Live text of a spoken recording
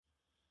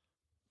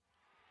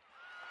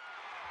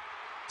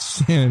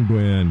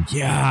sanguine.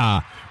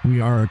 Yeah, we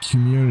are a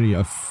community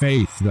of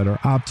faith that are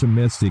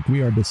optimistic.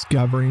 We are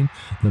discovering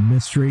the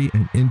mystery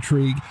and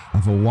intrigue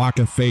of a walk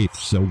of faith.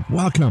 So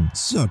welcome.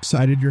 So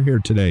excited you're here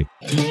today.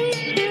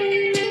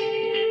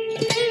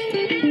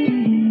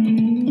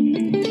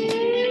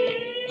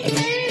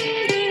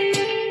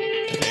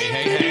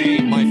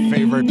 Hey, my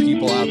favorite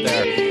people out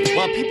there.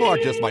 Well, people are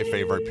just my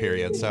favorite,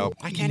 period. So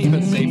I can't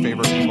even say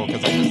favorite people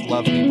because I just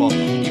love people,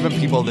 even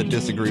people that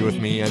disagree with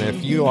me. And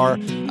if you are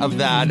of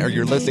that, or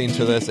you're listening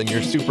to this and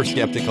you're super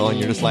skeptical and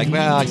you're just like,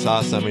 well, I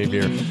saw some of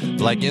your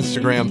like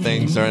Instagram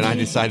things and I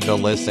decided to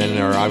listen,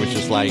 or I was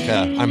just like,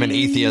 I'm an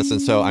atheist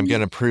and so I'm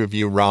going to prove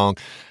you wrong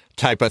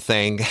type of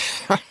thing.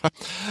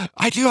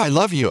 I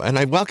love you and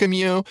I welcome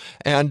you.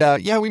 And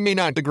yeah, we may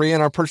not agree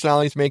and our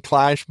personalities may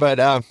clash, but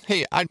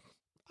hey, I'm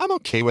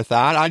okay with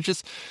that. I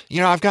just,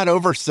 I've got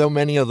over so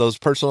many of those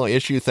personal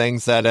issue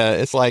things that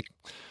it's like,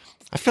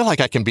 I feel like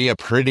I can be a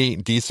pretty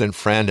decent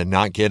friend and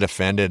not get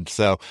offended.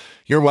 So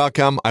you're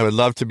welcome. I would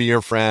love to be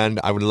your friend.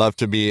 I would love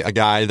to be a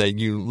guy that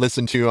you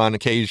listen to on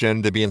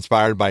occasion to be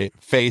inspired by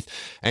faith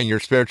and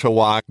your spiritual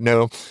walk.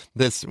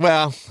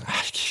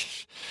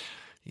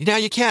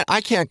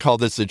 I can't call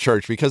this a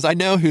church because I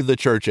know who the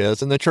church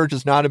is, and the church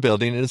is not a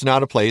building. It is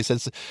not a place.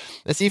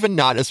 It's even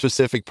not a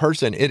specific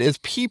person. It is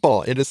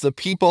people. It is the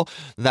people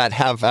that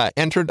have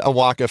entered a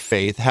walk of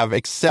faith, have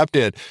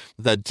accepted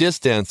the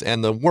distance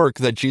and the work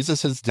that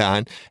Jesus has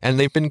done, and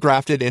they've been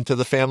grafted into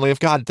the family of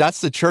God. That's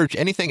the church.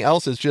 Anything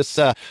else is just,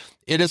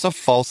 it is a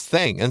false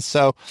thing. And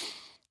so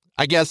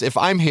I guess if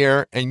I'm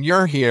here and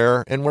you're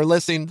here and we're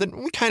listening, then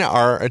we kind of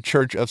are a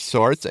church of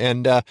sorts.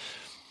 And,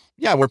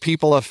 yeah, we're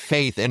people of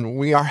faith and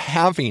we are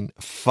having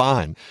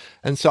fun.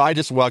 And so I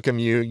just welcome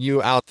you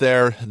out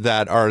there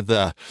that are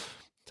the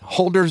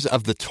holders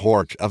of the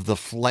torch, of the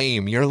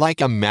flame. You're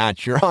like a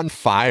match. You're on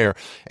fire.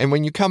 And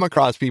when you come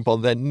across people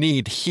that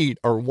need heat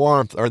or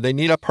warmth, or they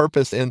need a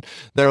purpose in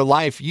their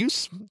life, you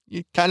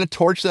kind of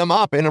torch them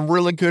up in a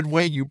really good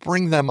way. You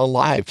bring them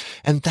alive.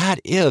 And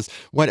that is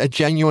what a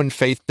genuine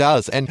faith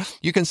does. And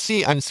you can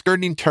see I'm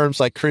skirting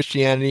terms like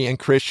Christianity and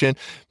Christian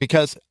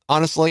because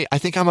honestly, I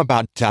think I'm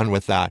about done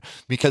with that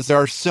because there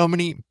are so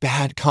many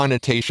bad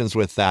connotations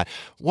with that.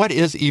 What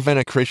is even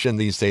a Christian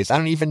these days? I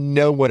don't even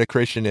know what a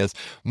Christian is.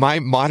 My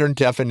modern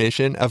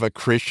definition of a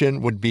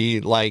Christian would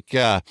be like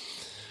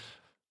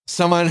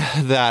someone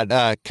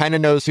that kind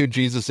of knows who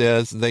Jesus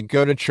is. They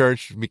go to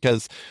church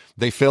because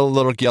they feel a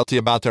little guilty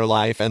about their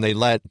life and they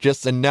let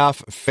just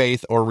enough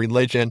faith or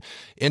religion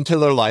into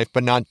their life,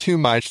 but not too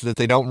much that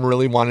they don't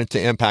really want it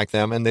to impact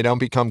them and they don't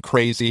become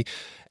crazy.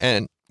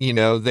 And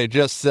they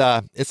just,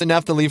 it's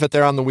enough to leave it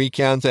there on the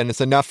weekends and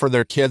it's enough for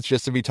their kids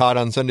just to be taught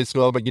on Sunday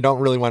school, but you don't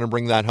really want to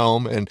bring that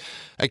home. And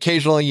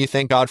occasionally you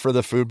thank God for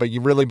the food, but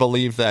you really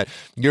believe that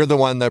you're the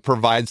one that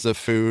provides the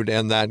food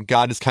and that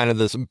God is kind of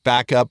this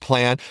backup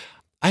plan.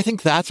 I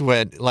think that's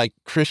what like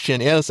Christian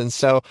is. And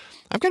so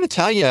I'm going to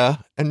tell you,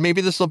 and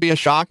maybe this will be a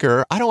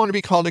shocker, I don't want to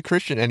be called a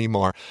Christian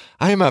anymore.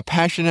 I am a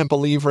passionate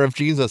believer of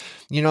Jesus.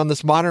 In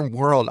this modern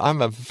world,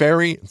 I'm a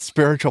very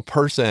spiritual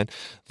person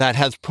that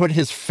has put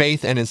his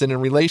faith and is in a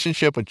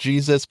relationship with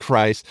Jesus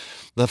Christ,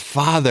 the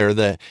Father,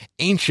 the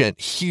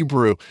ancient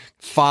Hebrew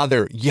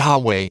Father,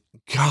 Yahweh,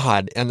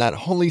 God, and that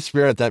Holy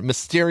Spirit, that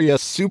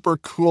mysterious, super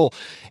cool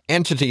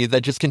entity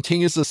that just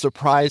continues to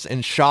surprise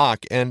and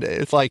shock. And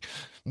it's like,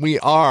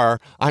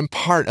 I'm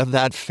part of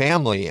that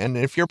family. And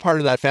if you're part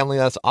of that family,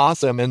 that's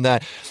awesome. And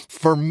that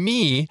for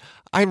me,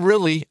 I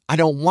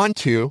don't want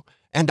to,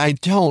 and I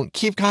don't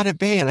keep God at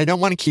bay, and I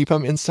don't want to keep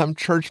him in some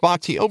church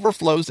box. He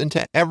overflows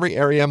into every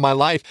area of my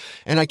life,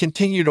 and I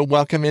continue to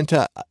welcome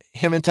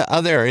him into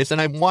other areas, and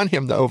I want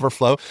him to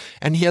overflow.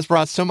 And he has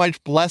brought so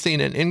much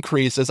blessing and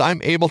increase as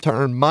I'm able to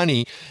earn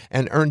money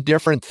and earn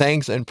different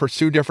things and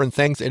pursue different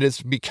things. It is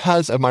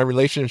because of my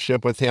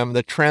relationship with him,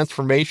 the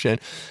transformation,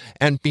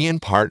 and being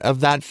part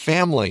of that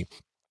family.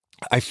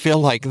 I feel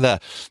like the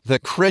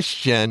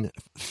Christian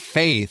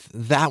faith,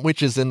 that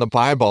which is in the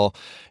Bible,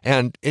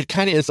 and it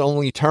kind of is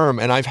only term.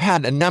 And I've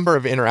had a number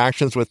of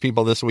interactions with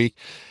people this week,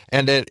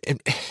 and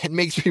it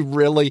makes me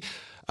really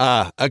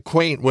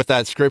acquaint with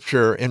that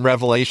scripture in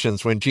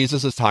Revelations when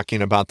Jesus is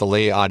talking about the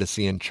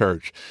Laodicean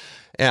church.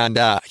 And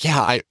I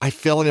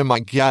feel it in my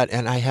gut,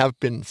 and I have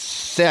been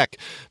sick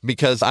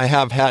because I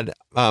have had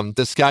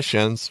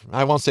discussions.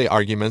 I won't say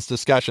arguments,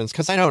 discussions,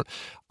 because I don't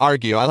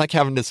argue. I like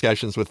having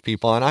discussions with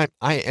people, and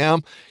I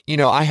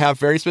have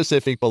very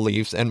specific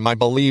beliefs, and my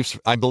beliefs,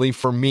 I believe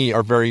for me,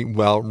 are very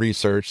well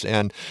researched,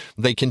 and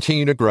they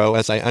continue to grow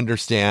as I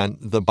understand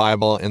the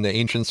Bible and the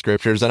ancient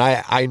scriptures. And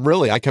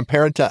I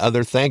compare it to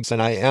other things,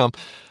 and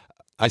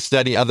I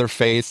study other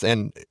faiths,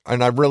 and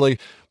I really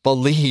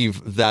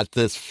believe that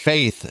this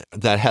faith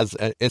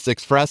that it's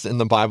expressed in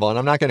the Bible, and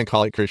I'm not going to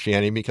call it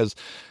Christianity because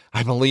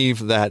I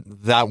believe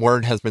that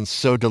word has been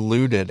so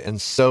diluted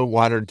and so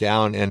watered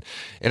down, and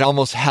it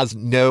almost has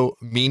no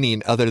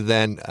meaning other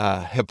than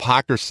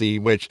hypocrisy,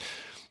 which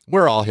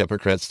we're all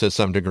hypocrites to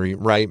some degree,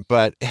 right?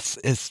 But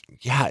it's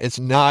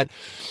not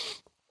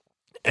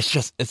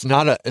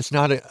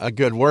a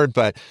good word,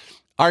 but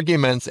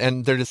arguments,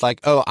 and they're just like,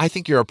 oh, I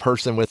think you're a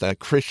person with a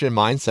Christian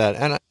mindset.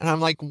 And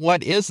I'm like,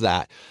 what is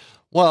that?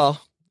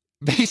 Well,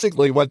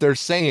 basically what they're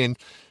saying,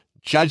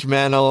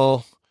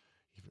 judgmental,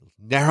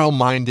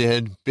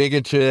 narrow-minded,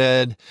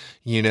 bigoted,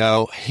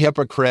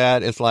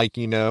 hypocrite. It's like,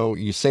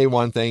 you say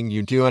one thing,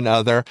 you do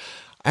another.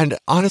 And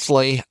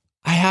honestly,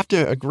 I have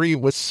to agree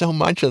with so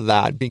much of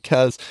that,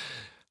 because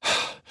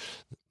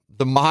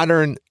the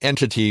modern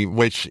entity,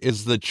 which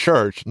is the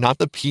church, not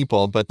the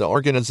people, but the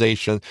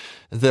organization,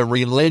 the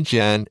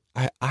religion,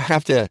 I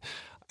have to,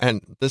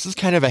 and this is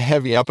kind of a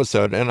heavy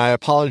episode, and I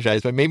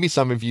apologize, but maybe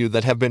some of you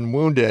that have been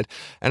wounded,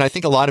 and I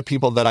think a lot of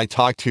people that I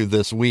talked to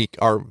this week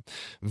are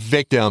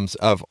victims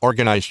of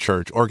organized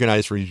church,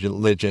 organized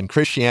religion,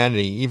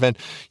 Christianity, even,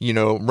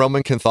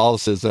 Roman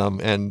Catholicism,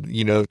 and,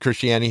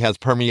 Christianity has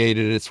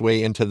permeated its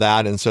way into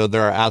that. And so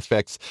there are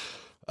aspects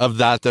of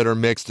that are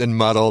mixed and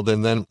muddled,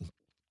 and then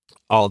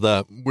all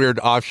the weird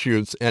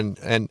offshoots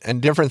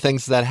and different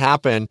things that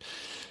happen.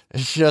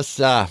 It's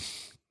just,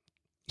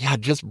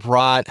 just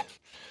brought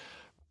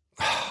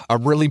a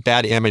really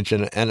bad image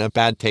and a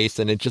bad taste.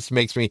 And it just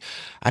makes me,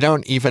 I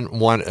don't even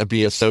want to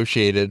be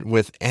associated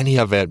with any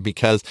of it,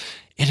 because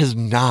it is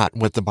not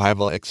what the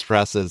Bible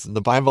expresses.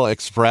 The Bible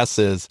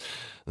expresses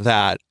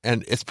that,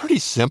 and it's pretty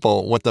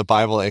simple what the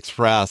Bible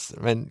expresses.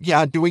 And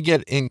do we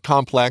get in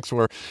complex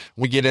where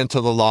we get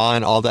into the law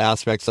and all the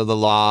aspects of the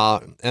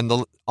law, and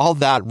all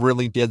that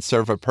really did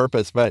serve a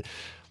purpose. But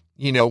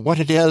what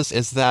it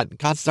is that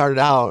God started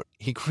out,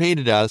 he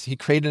created us, he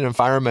created an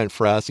environment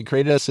for us, he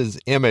created us his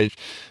image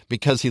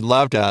because he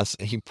loved us.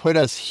 He put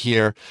us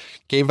here,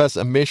 gave us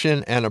a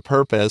mission and a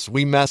purpose.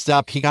 We messed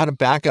up. He got a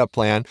backup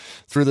plan.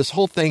 Through this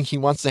whole thing, he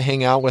wants to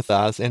hang out with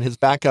us, and his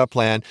backup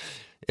plan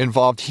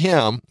involved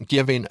him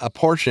giving a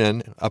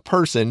person,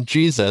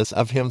 Jesus,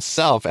 of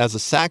himself as a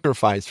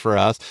sacrifice for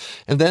us,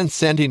 and then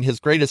sending his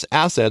greatest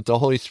asset, the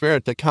Holy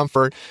Spirit, to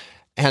comfort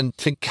and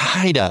to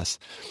guide us.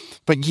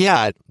 But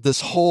yet,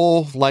 this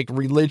whole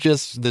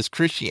religious, this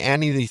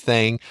Christianity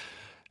thing,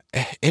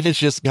 it has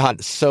just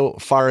got so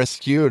far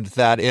askewed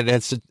that it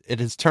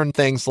has turned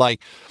things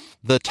like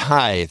the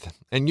tithe.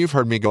 And you've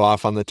heard me go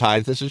off on the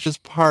tithe. This is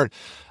just part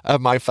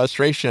of my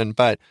frustration.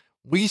 But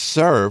we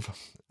serve,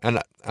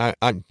 and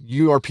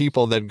you are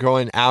people that are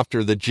going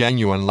after the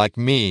genuine, like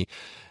me.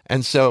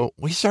 And so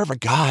we serve a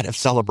God of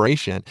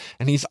celebration,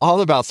 and he's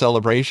all about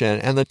celebration.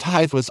 And the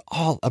tithe was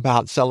all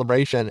about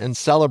celebration and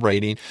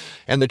celebrating.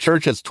 And the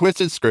church has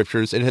twisted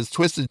scriptures. It has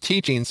twisted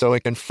teaching so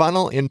it can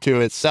funnel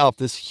into itself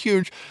this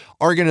huge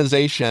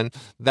organization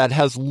that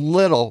has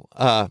little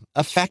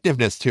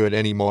effectiveness to it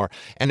anymore.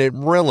 And it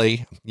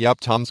really,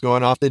 Tom's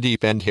going off the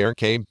deep end here.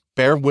 Okay,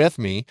 bear with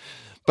me.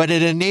 But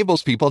it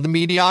enables people to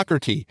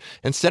mediocrity.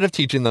 Instead of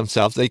teaching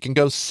themselves, they can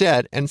go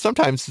sit, and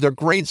sometimes they're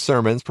great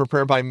sermons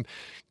prepared by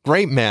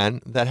great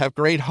men that have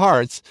great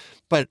hearts,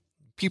 but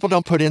people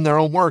don't put in their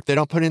own work. They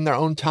don't put in their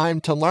own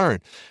time to learn.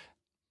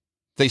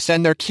 They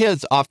send their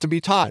kids off to be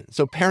taught.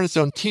 So parents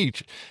don't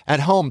teach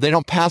at home. They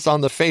don't pass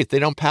on the faith. They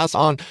don't pass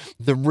on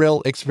the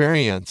real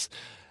experience.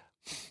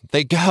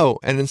 They go,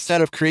 and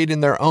instead of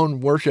creating their own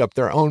worship,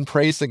 their own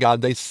praise to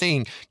God, they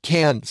sing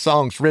canned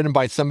songs written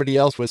by somebody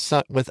else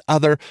with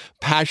other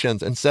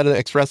passions, instead of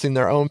expressing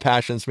their own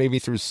passions, maybe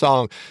through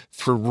song,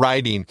 through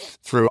writing,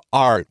 through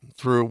art,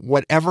 through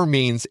whatever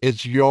means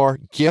is your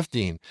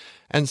gifting.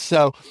 And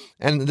so,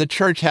 and the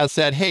church has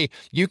said, hey,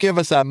 you give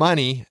us that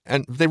money.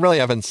 And they really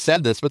haven't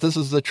said this, but this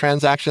is the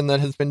transaction that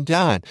has been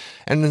done.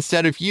 And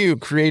instead of you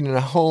creating a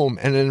home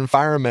and an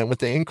environment with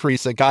the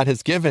increase that God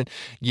has given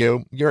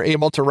you, you're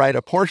able to write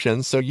a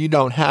portion so you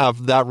don't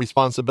have that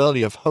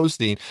responsibility of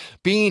hosting,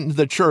 being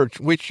the church,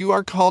 which you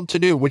are called to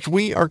do, which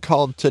we are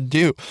called to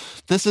do.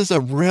 This is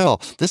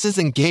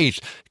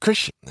engaged.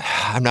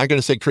 I'm not going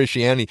to say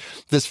Christianity.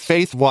 This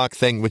faith walk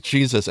thing with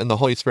Jesus and the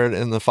Holy Spirit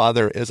and the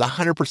Father is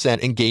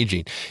 100%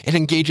 engaging. It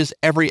engages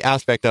every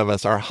aspect of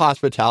us, our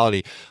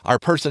hospitality, our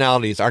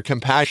personalities, our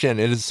compassion.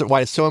 It is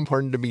why it's so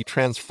important to be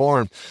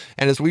transformed.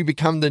 And as we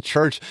become the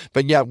church,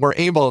 but yet we're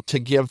able to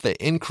give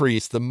the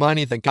increase, the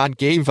money that God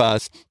gave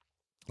us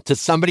to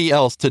somebody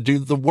else to do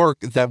the work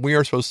that we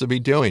are supposed to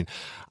be doing.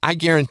 I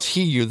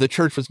guarantee you the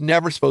church was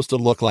never supposed to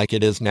look like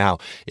it is now.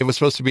 It was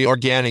supposed to be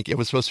organic. It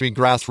was supposed to be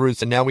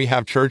grassroots. And now we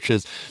have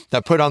churches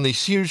that put on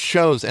these huge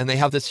shows and they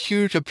have this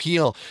huge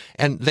appeal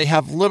and they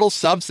have little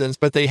substance,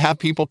 but they have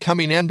people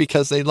coming in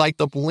because they like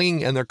the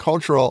bling and they're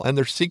cultural and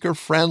they're seeker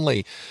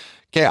friendly.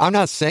 Okay, I'm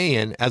not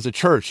saying as a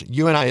church,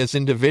 you and I as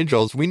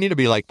individuals, we need to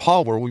be like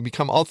Paul, where we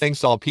become all things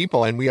to all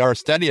people, and we are a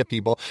study of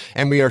people,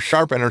 and we are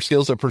sharp, and our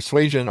skills of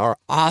persuasion are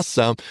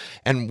awesome,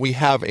 and we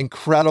have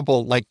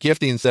incredible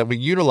giftings that we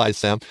utilize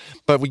them,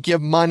 but we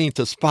give money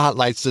to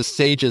spotlights, to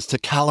stages, to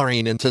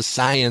coloring, and to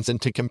science, and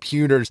to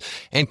computers,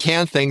 and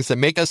can things that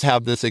make us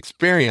have this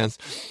experience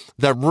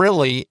that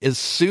really is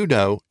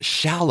pseudo,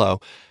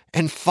 shallow,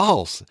 and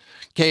false.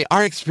 Okay,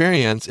 our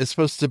experience is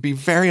supposed to be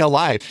very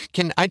alive.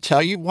 Can I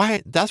tell you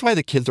why? That's why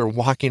the kids are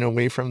walking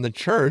away from the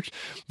church.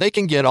 They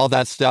can get all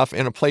that stuff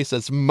in a place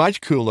that's much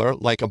cooler,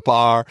 like a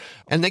bar,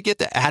 and they get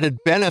the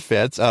added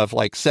benefits of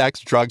like sex,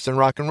 drugs, and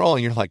rock and roll.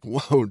 And you're like,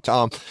 whoa,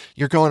 Tom,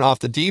 you're going off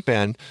the deep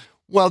end.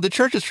 Well, the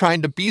church is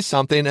trying to be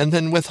something and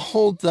then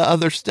withhold the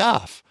other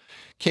stuff.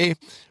 Okay,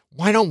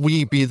 why don't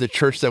we be the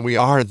church that we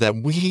are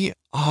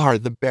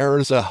the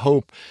bearers of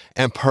hope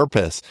and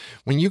purpose?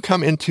 When you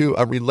come into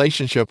a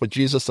relationship with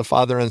Jesus, the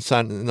Father and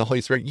Son and the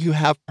Holy Spirit, you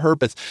have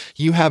purpose,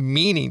 you have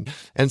meaning.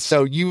 And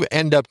so you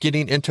end up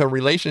getting into a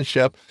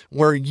relationship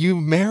where you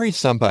marry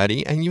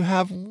somebody and you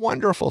have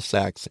wonderful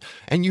sex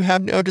and you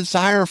have no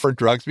desire for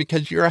drugs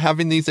because you're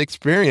having these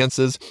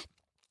experiences.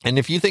 And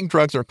if you think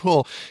drugs are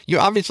cool, you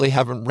obviously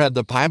haven't read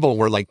the Bible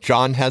where like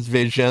John has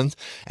visions,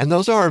 and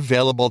those are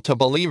available to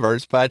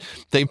believers, but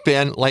they've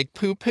been like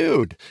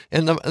poo-pooed.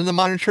 In the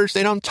modern church,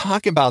 they don't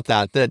talk about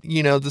that,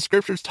 the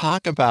scriptures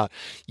talk about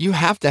you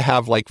have to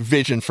have like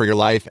vision for your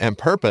life and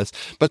purpose,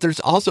 but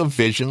there's also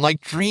vision like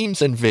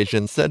dreams and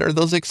visions that are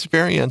those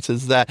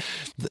experiences that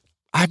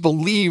I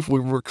believe we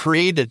were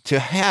created to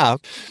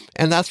have.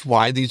 And that's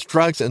why these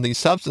drugs and these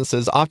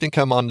substances often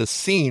come on the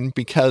scene,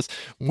 because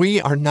we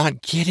are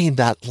not getting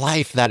that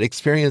life, that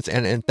experience,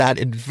 and that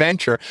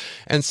adventure.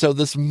 And so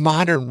this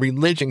modern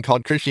religion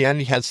called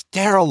Christianity has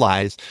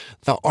sterilized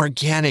the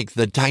organic,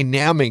 the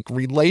dynamic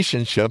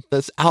relationship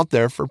that's out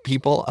there for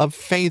people of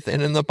faith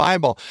and in the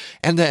Bible,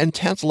 and the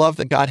intense love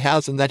that God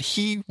has, and that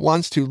he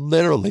wants to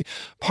literally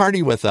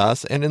party with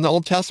us. And in the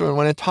Old Testament,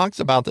 when it talks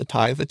about the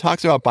tithe, it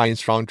talks about buying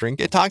strong drink.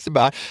 It talks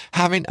about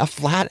having a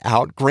flat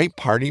out great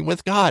party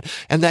with God,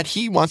 and that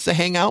he wants to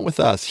hang out with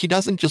us. He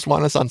doesn't just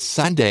want us on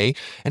Sunday,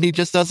 and he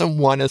just doesn't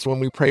want us when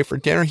we pray for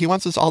dinner. He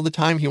wants us all the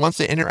time. He wants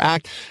to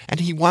interact, and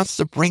he wants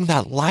to bring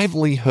that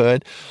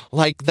livelihood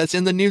like that's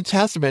in the New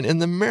Testament, in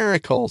the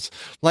miracles,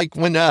 like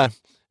when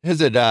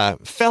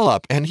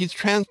Philip, and he's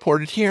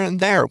transported here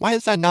and there. Why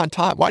is that not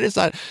taught? Why is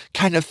that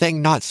kind of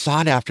thing not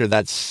sought after?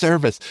 That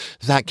service,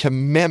 that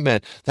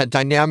commitment, that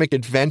dynamic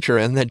adventure,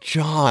 and that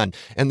John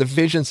and the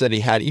visions that he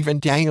had, even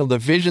Daniel, the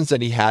visions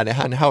that he had,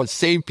 and how it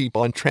saved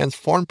people and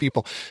transformed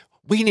people.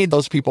 We need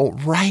those people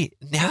right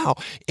now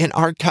in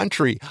our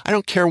country. I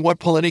don't care what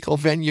political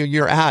venue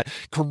you're at.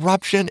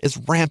 Corruption is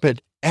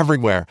rampant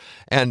everywhere.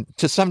 And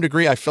to some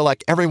degree, I feel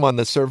like everyone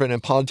that's serving in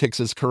politics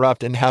is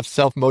corrupt and have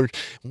self-motive.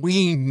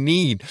 We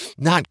need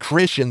not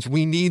Christians.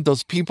 We need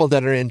those people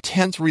that are in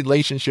intense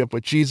relationship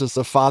with Jesus,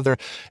 the Father,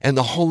 and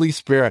the Holy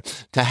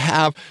Spirit to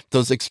have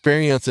those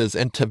experiences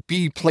and to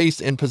be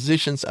placed in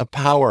positions of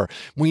power.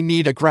 We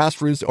need a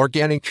grassroots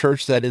organic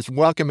church that is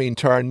welcoming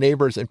to our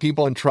neighbors and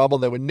people in trouble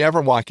that would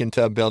never walk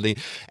into a building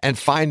and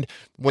find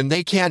when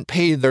they can't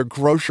pay their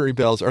grocery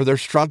bills or they're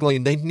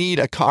struggling, they need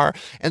a car,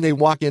 and they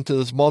walk into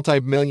this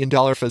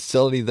multi-million-dollar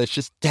facility that's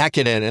just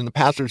decadent, and the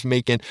pastor's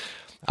making.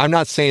 I'm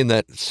not saying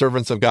that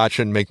servants of God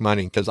shouldn't make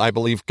money, because I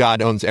believe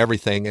God owns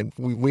everything, and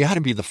we ought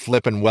to be the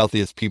flippin'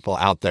 wealthiest people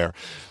out there.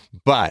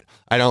 But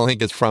I don't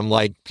think it's from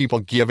like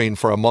people giving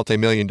for a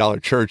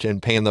multi-million-dollar church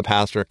and paying the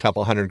pastor a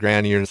couple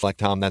 $100,000 a year. It's like,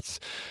 Tom,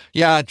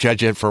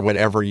 judge it for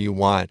whatever you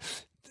want.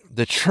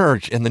 The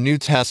church in the New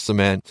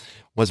Testament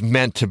was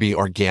meant to be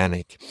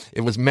organic.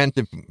 It was meant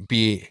to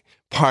be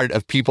part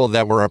of people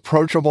that were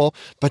approachable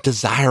but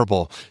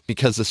desirable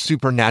because the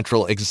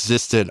supernatural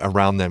existed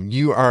around them.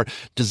 You are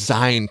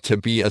designed to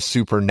be a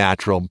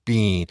supernatural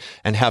being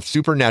and have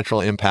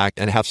supernatural impact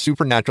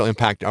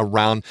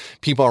around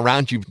people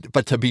around you,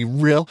 but to be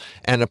real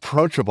and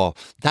approachable.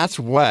 That's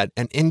what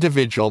an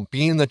individual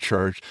being the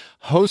church,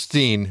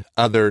 hosting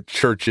other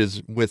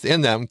churches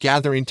within them,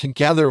 gathering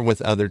together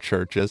with other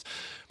churches.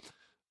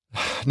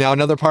 Now,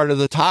 another part of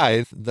the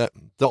tithe, the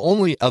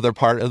only other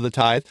part of the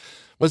tithe,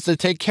 was to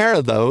take care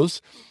of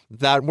those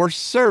that were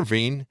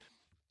serving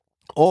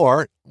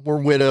or were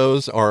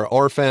widows or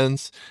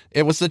orphans.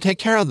 It was to take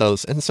care of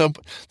those. And so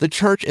the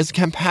church is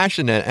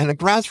compassionate, and a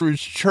grassroots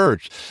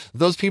church,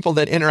 those people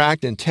that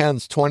interact in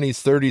 10s,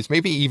 20s, 30s,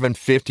 maybe even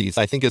 50s,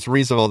 I think it's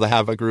reasonable to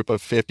have a group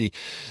of 50.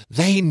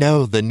 They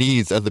know the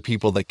needs of the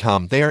people that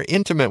come. They are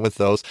intimate with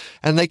those,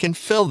 and they can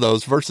fill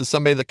those versus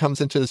somebody that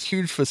comes into this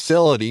huge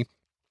facility.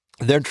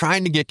 They're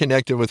trying to get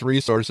connected with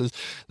resources.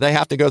 They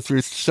have to go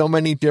through so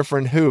many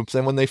different hoops.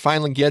 And when they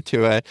finally get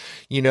to it,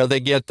 they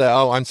get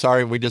I'm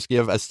sorry, we just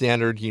give a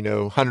standard,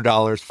 $100,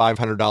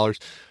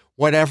 $500,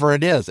 whatever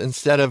it is,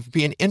 instead of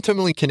being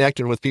intimately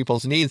connected with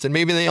people's needs. And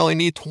maybe they only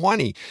need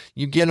 20.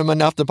 You get them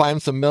enough to buy them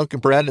some milk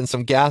and bread and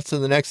some gas to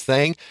the next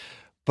thing.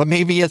 But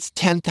maybe it's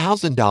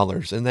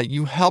 $10,000, and that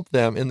you help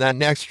them in that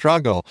next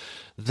struggle.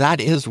 That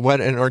is what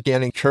an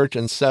organic church.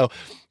 And so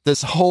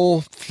this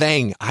whole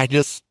thing,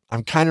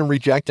 I'm kind of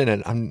rejecting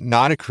it. I'm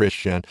not a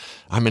Christian.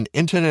 I'm an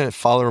intimate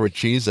follower with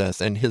Jesus,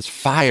 and his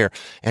fire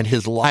and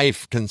his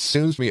life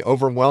consumes me,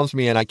 overwhelms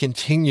me, and I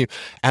continue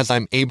as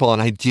I'm able,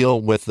 and I deal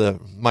with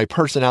my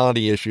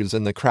personality issues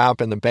and the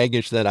crap and the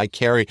baggage that I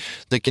carry,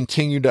 to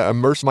continue to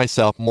immerse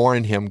myself more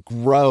in him,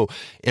 grow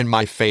in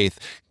my faith,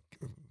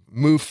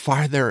 move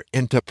farther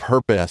into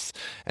purpose.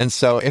 And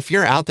so if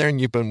you're out there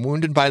and you've been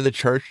wounded by the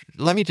church,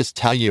 let me just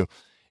tell you,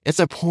 it's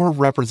a poor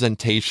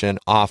representation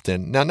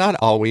often. Now, not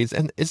always.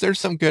 And is there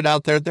some good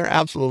out there? There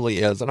absolutely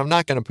is. And I'm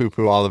not going to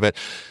poo-poo all of it.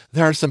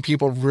 There are some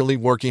people really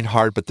working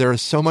hard, but there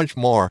is so much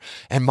more.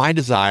 And my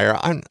desire,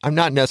 I'm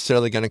not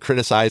necessarily going to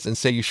criticize and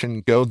say you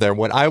shouldn't go there.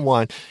 What I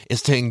want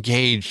is to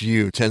engage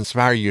you, to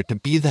inspire you, to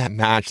be that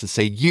match, to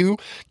say you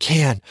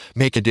can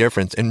make a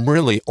difference. And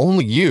really,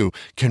 only you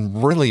can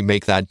really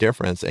make that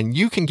difference. And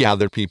you can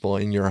gather people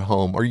in your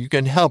home, or you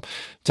can help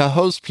to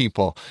host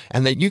people,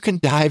 and that you can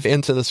dive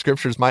into the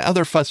scriptures. My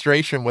other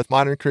frustration with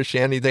modern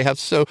Christianity, they have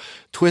so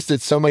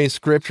twisted so many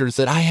scriptures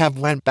that I have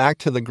went back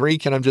to the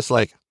Greek and I'm just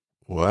like,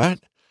 what?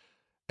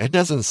 It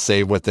doesn't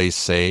say what they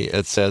say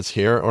it says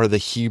here, or the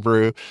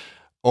Hebrew,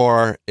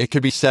 or it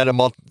could be said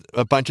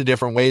a bunch of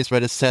different ways,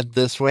 but it's said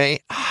this way.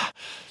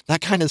 That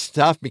kind of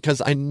stuff,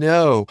 because I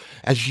know,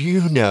 as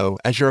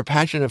you're a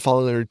passionate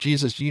follower of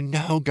Jesus, you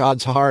know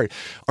God's heart,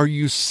 or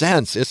you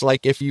sense. It's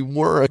like if you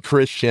were a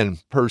Christian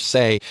per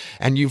se,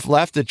 and you've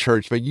left the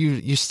church, but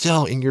you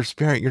still, in your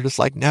spirit, you're just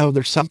like, no,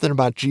 there's something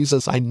about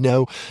Jesus I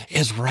know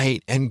is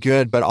right and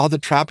good, but all the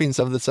trappings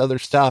of this other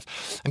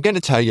stuff, I'm going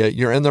to tell you,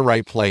 you're in the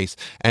right place.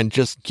 And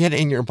just get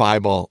in your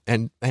Bible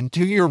and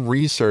do your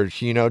research.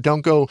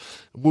 Don't go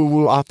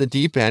woo-woo off the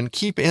deep end.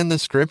 Keep in the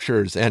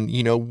scriptures and,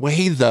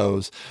 weigh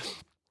those.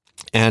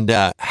 And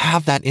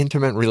have that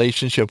intimate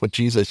relationship with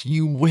Jesus.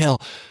 You will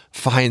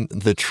find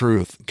the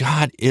truth.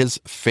 God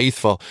is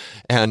faithful.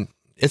 And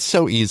it's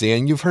so easy.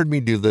 And you've heard me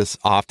do this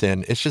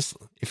often. It's just,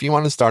 if you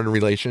want to start a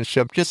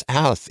relationship, just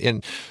ask.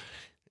 And,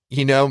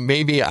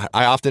 maybe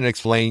I often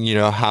explain,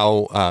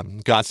 how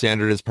God's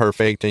standard is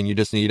perfect and you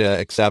just need to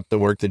accept the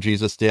work that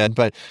Jesus did.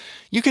 But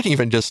you could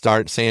even just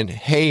start saying,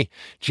 hey,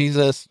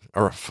 Jesus,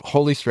 or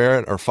Holy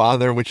Spirit, or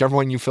Father, whichever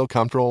one you feel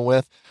comfortable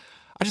with,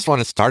 I just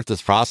want to start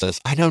this process.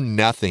 I know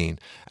nothing,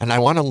 and I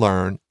want to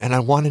learn, and I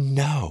want to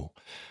know.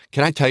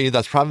 Can I tell you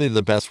that's probably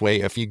the best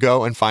way, if you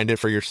go and find it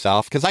for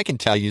yourself? Because I can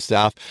tell you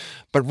stuff,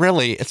 but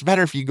really, it's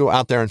better if you go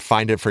out there and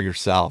find it for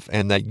yourself,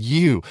 and that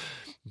you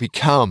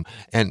become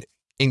and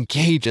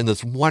engage in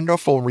this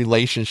wonderful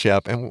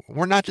relationship. And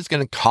we're not just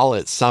going to call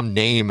it some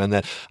name and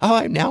that, oh,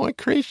 I'm now a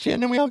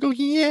Christian, and we all go,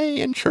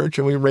 yay, in church,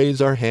 and we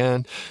raise our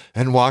hand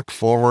and walk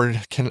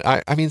forward.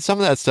 I mean, some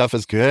of that stuff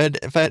is good,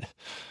 but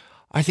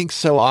I think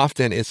so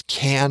often it's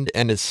canned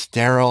and it's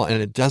sterile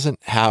and it doesn't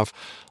have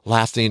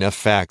lasting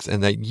effects,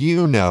 and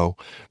that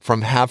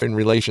from having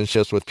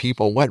relationships with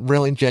people what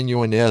really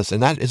genuine is.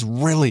 And that is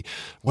really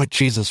what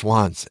Jesus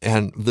wants.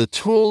 And the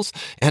tools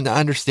and the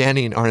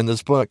understanding are in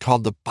this book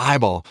called the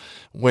Bible,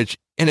 which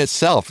in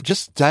itself,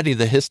 just study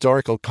the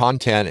historical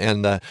content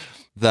and the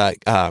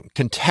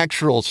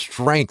contextual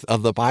strength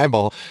of the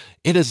Bible.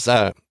 It is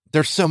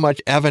there's so much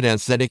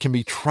evidence that it can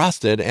be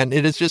trusted, and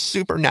it is just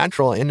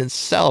supernatural in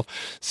itself,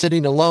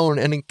 sitting alone,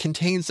 and it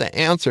contains the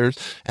answers.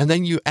 And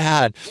then you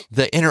add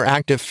the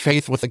interactive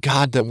faith with a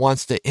God that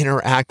wants to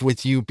interact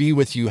with you, be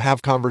with you,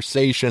 have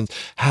conversations,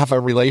 have a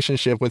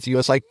relationship with you.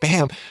 It's like,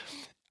 bam.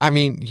 I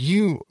mean,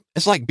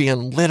 it's like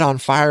being lit on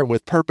fire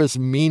with purpose,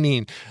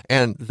 meaning,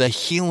 and the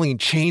healing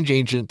change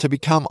agent to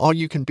become all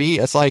you can be.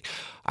 It's like,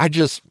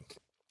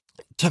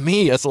 to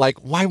me, it's like,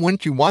 why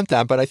wouldn't you want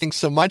that? But I think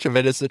so much of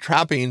it is the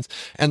trappings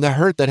and the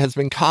hurt that has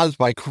been caused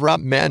by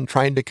corrupt men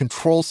trying to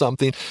control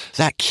something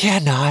that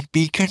cannot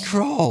be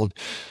controlled.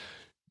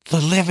 The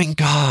living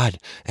God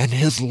and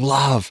his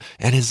love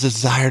and his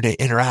desire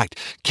to interact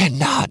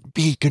cannot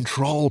be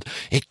controlled.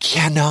 It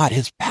cannot.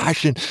 His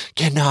passion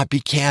cannot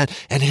be canned,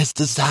 and his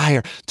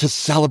desire to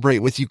celebrate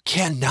with you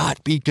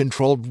cannot be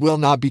controlled, will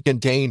not be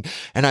contained.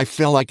 And I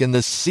feel like in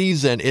this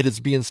season, it is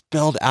being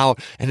spilled out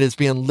and it is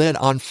being lit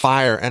on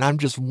fire. And I'm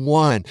just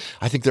one.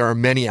 I think there are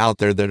many out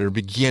there that are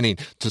beginning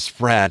to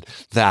spread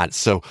that.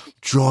 So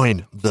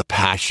join the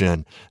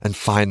passion and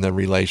find the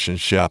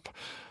relationship.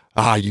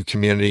 You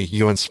community,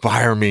 you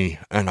inspire me,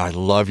 and I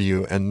love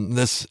you. And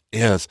this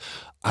is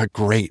a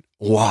great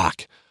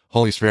walk.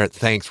 Holy Spirit,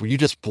 thanks. Will you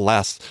just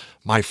bless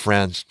my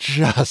friends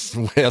just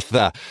with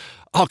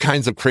all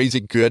kinds of crazy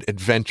good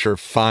adventure,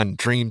 fun,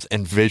 dreams,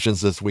 and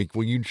visions this week?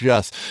 Will you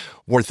just,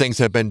 where things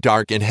have been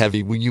dark and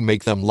heavy, will you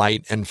make them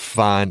light and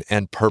fun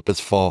and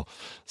purposeful?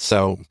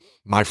 So,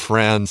 my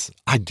friends,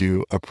 I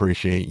do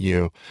appreciate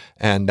you.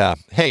 And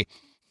hey,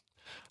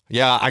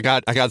 yeah, I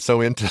got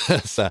so into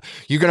this.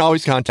 You can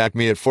always contact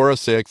me at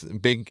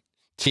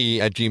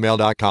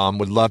 406bigt@gmail.com.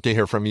 Would love to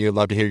hear from you.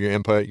 Love to hear your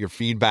input, your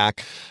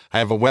feedback. I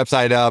have a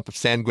website up,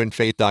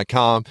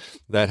 sanguinefaith.com,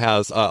 that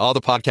has all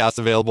the podcasts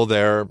available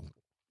there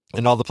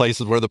and all the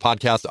places where the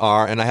podcasts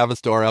are. And I have a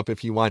store up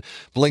if you want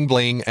bling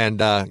bling. And,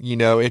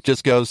 it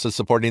just goes to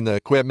supporting the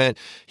equipment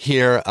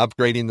here,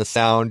 upgrading the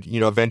sound,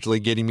 eventually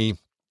getting me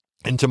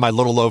into my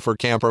little loafer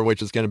camper,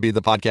 which is going to be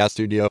the podcast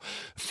studio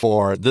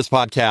for this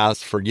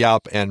podcast, for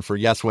Yup, and for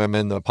Yes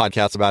Women, the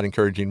podcast about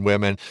encouraging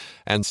women.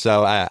 And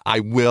so I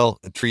will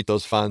treat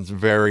those funds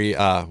very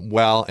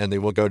well, and they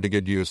will go to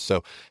good use.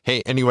 So,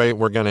 hey, anyway,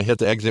 we're going to hit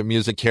the exit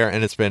music here,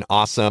 and it's been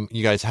awesome.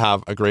 You guys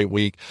have a great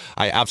week.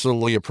 I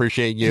absolutely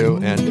appreciate you.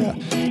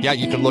 And yeah,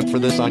 you can look for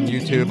this on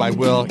YouTube. I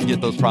will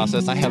get those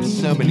processed. I have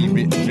so many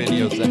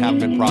videos that haven't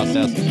been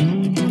processed.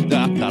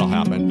 That'll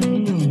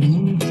happen.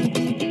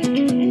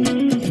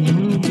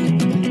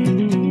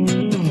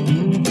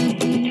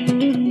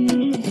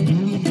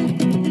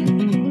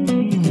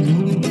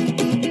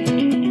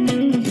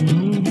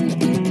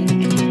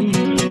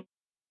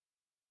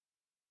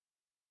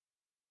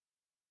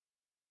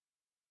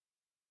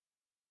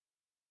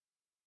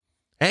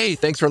 Hey,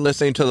 thanks for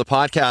listening to the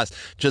podcast.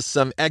 Just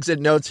some exit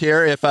notes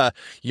here. If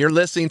you're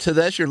listening to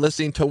this, you're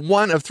listening to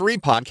one of 3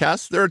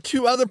 podcasts. There are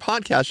 2 other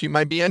podcasts you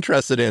might be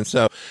interested in.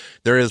 So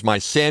there is my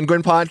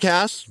Sanguine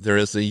podcast, there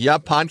is the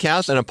Yup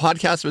podcast, and a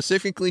podcast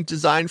specifically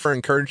designed for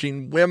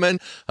encouraging women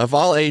of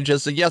all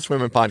ages, the Yes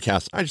Women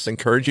podcast. I just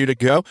encourage you to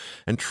go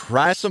and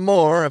try some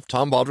more of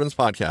Tom Baldwin's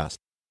podcast.